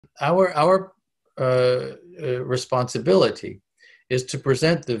our responsibility is to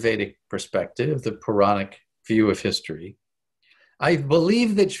present the Vedic perspective, the Puranic view of history. I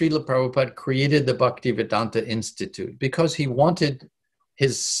believe that Srila Prabhupada created the Bhaktivedanta Institute because he wanted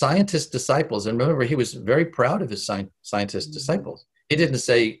his scientist disciples, and remember, he was very proud of his scientist disciples. He didn't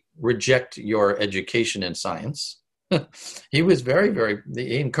say, reject your education in science. He was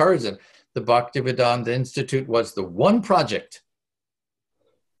he encouraged them. The Bhaktivedanta Institute was the one project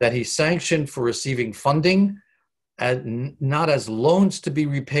that he sanctioned for receiving funding, and not as loans to be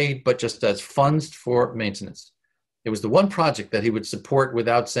repaid, but just as funds for maintenance. It was the one project that he would support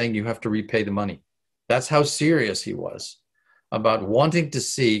without saying you have to repay the money. That's how serious he was about wanting to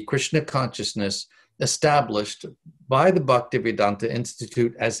see Krishna consciousness established by the Bhaktivedanta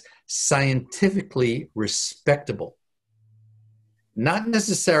Institute as scientifically respectable. Not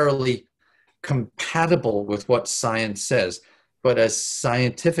necessarily compatible with what science says, but as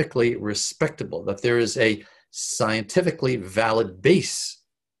scientifically respectable, that there is a scientifically valid base.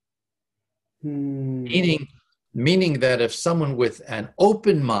 Meaning that if someone with an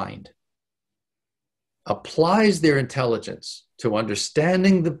open mind applies their intelligence to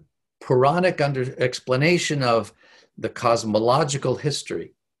understanding the Puranic explanation of the cosmological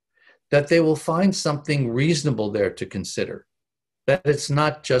history, that they will find something reasonable there to consider. That it's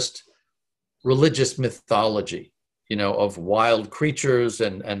not just religious mythology, of wild creatures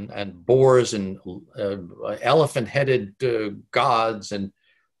and boars and elephant-headed gods, and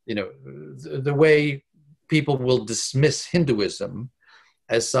the way people will dismiss Hinduism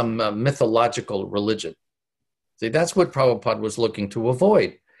as some mythological religion. See, that's what Prabhupada was looking to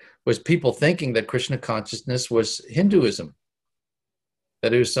avoid, was people thinking that Krishna consciousness was Hinduism,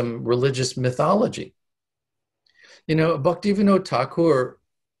 that it was some religious mythology. Bhaktivinoda Thakur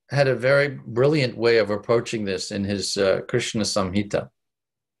had a very brilliant way of approaching this in his Krishna Samhita.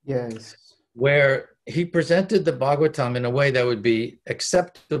 Yes. Where he presented the Bhagavatam in a way that would be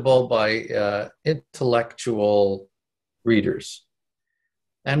acceptable by intellectual readers.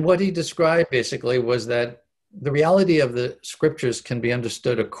 And what he described basically was that the reality of the scriptures can be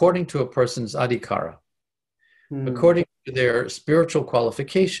understood according to a person's adhikara, according to their spiritual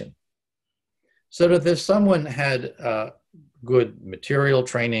qualification. So that if someone had good material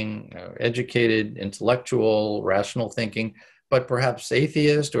training, educated, intellectual, rational thinking, but perhaps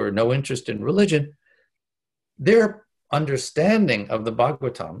atheist or no interest in religion, their understanding of the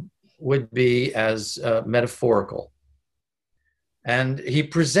Bhagavatam would be as metaphorical. And he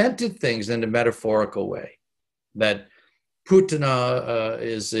presented things in a metaphorical way, that Putana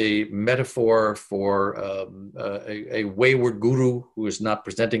is a metaphor for a wayward guru who is not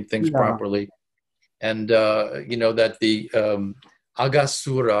presenting things properly. And, that the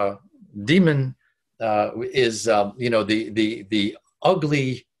Agasura demon is, the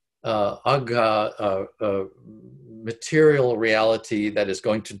ugly material reality that is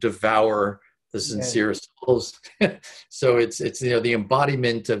going to devour the sincere souls. So it's the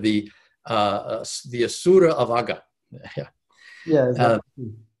embodiment of the Asura of Aga.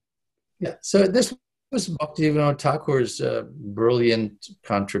 So this was Bhaktivinoda Thakur's brilliant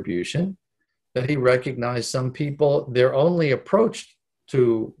contribution, that he recognized some people, their only approach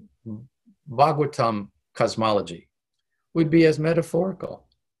to Bhagavatam cosmology would be as metaphorical.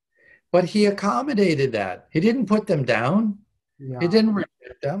 But he accommodated that. He didn't put them down. He didn't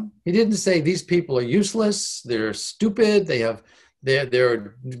reject them. He didn't say these people are useless, they're stupid,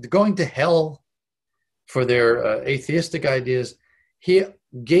 they're going to hell for their atheistic ideas. He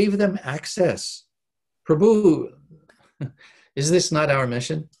gave them access. Prabhu, is this not our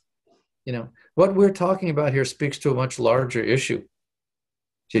mission? What we're talking about here speaks to a much larger issue,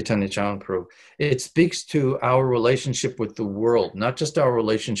 Chaitanya Charan Prabhu. It speaks to our relationship with the world, not just our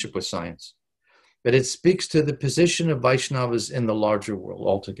relationship with science, but it speaks to the position of Vaishnavas in the larger world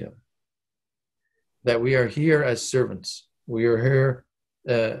altogether. That we are here as servants. We are here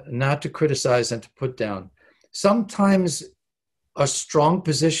not to criticize and to put down. Sometimes a strong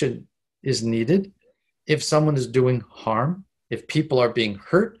position is needed if someone is doing harm, if people are being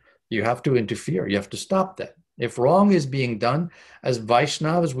hurt. You have to interfere. You have to stop that. If wrong is being done, as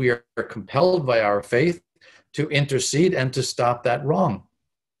Vaishnavas, we are compelled by our faith to intercede and to stop that wrong.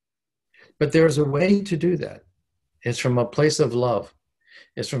 But there's a way to do that. It's from a place of love.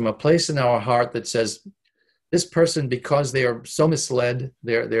 It's from a place in our heart that says, this person, because they are so misled,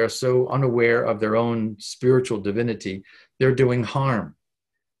 they are so unaware of their own spiritual divinity, they're doing harm.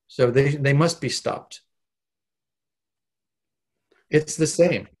 So they must be stopped. It's the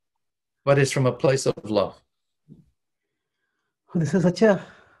same, but it's from a place of love. This is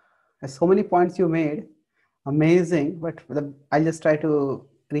so many points you made. Amazing. But I'll just try to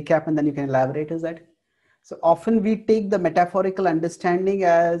recap and then you can elaborate, is that? So often we take the metaphorical understanding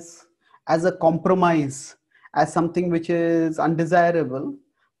as a compromise, as something which is undesirable.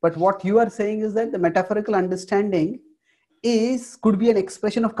 But what you are saying is that the metaphorical understanding could be an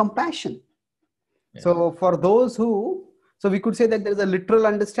expression of compassion. Yeah. So for those who, so we could say that there's a literal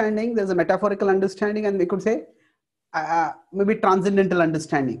understanding, there's a metaphorical understanding, and we could say maybe transcendental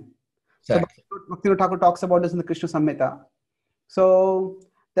understanding. Exactly. So Bhaktivinoda Thakur talks about this in the Krishna Samhita. So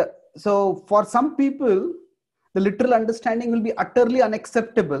for some people, the literal understanding will be utterly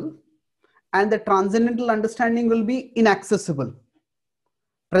unacceptable, and the transcendental understanding will be inaccessible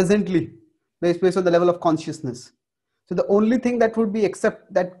presently, based on the level of consciousness. So the only thing that would be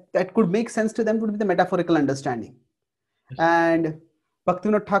that could make sense to them would be the metaphorical understanding. Yes. And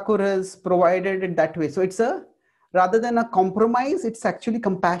Bhaktivinoda Thakur has provided it that way. So it's rather than a compromise, it's actually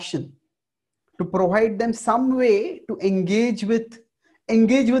compassion, to provide them some way to engage with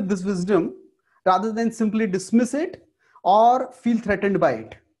this wisdom, rather than simply dismiss it or feel threatened by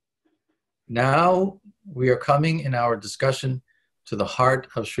it. Now we are coming in our discussion to the heart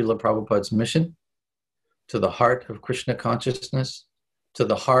of Srila Prabhupada's mission, to the heart of Krishna consciousness, to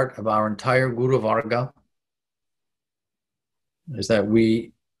the heart of our entire Guru Varga, is that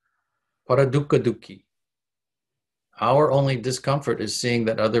we, paradukka dukhi, our only discomfort is seeing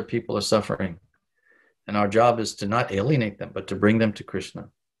that other people are suffering. And our job is to not alienate them, but to bring them to Krishna.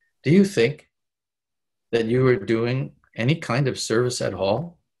 Do you think that you are doing any kind of service at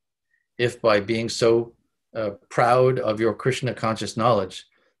all if by being so proud of your Krishna conscious knowledge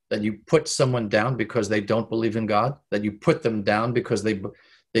that you put someone down because they don't believe in God, that you put them down because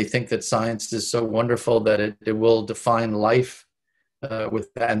they think that science is so wonderful that it will define life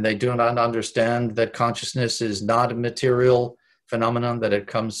with that, and they do not understand that consciousness is not a material phenomenon, that it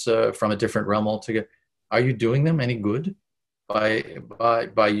comes from a different realm altogether? Are you doing them any good by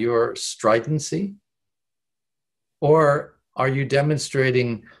your stridency? Or are you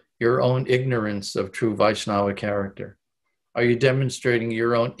demonstrating your own ignorance of true Vaishnava character? Are you demonstrating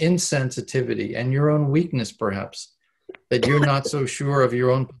your own insensitivity and your own weakness, perhaps, that you're not so sure of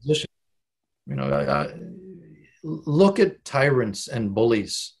your own position? Look at tyrants and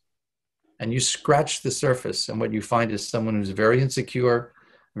bullies, and you scratch the surface, and what you find is someone who's very insecure,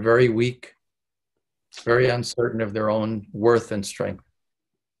 very weak, very uncertain of their own worth and strength.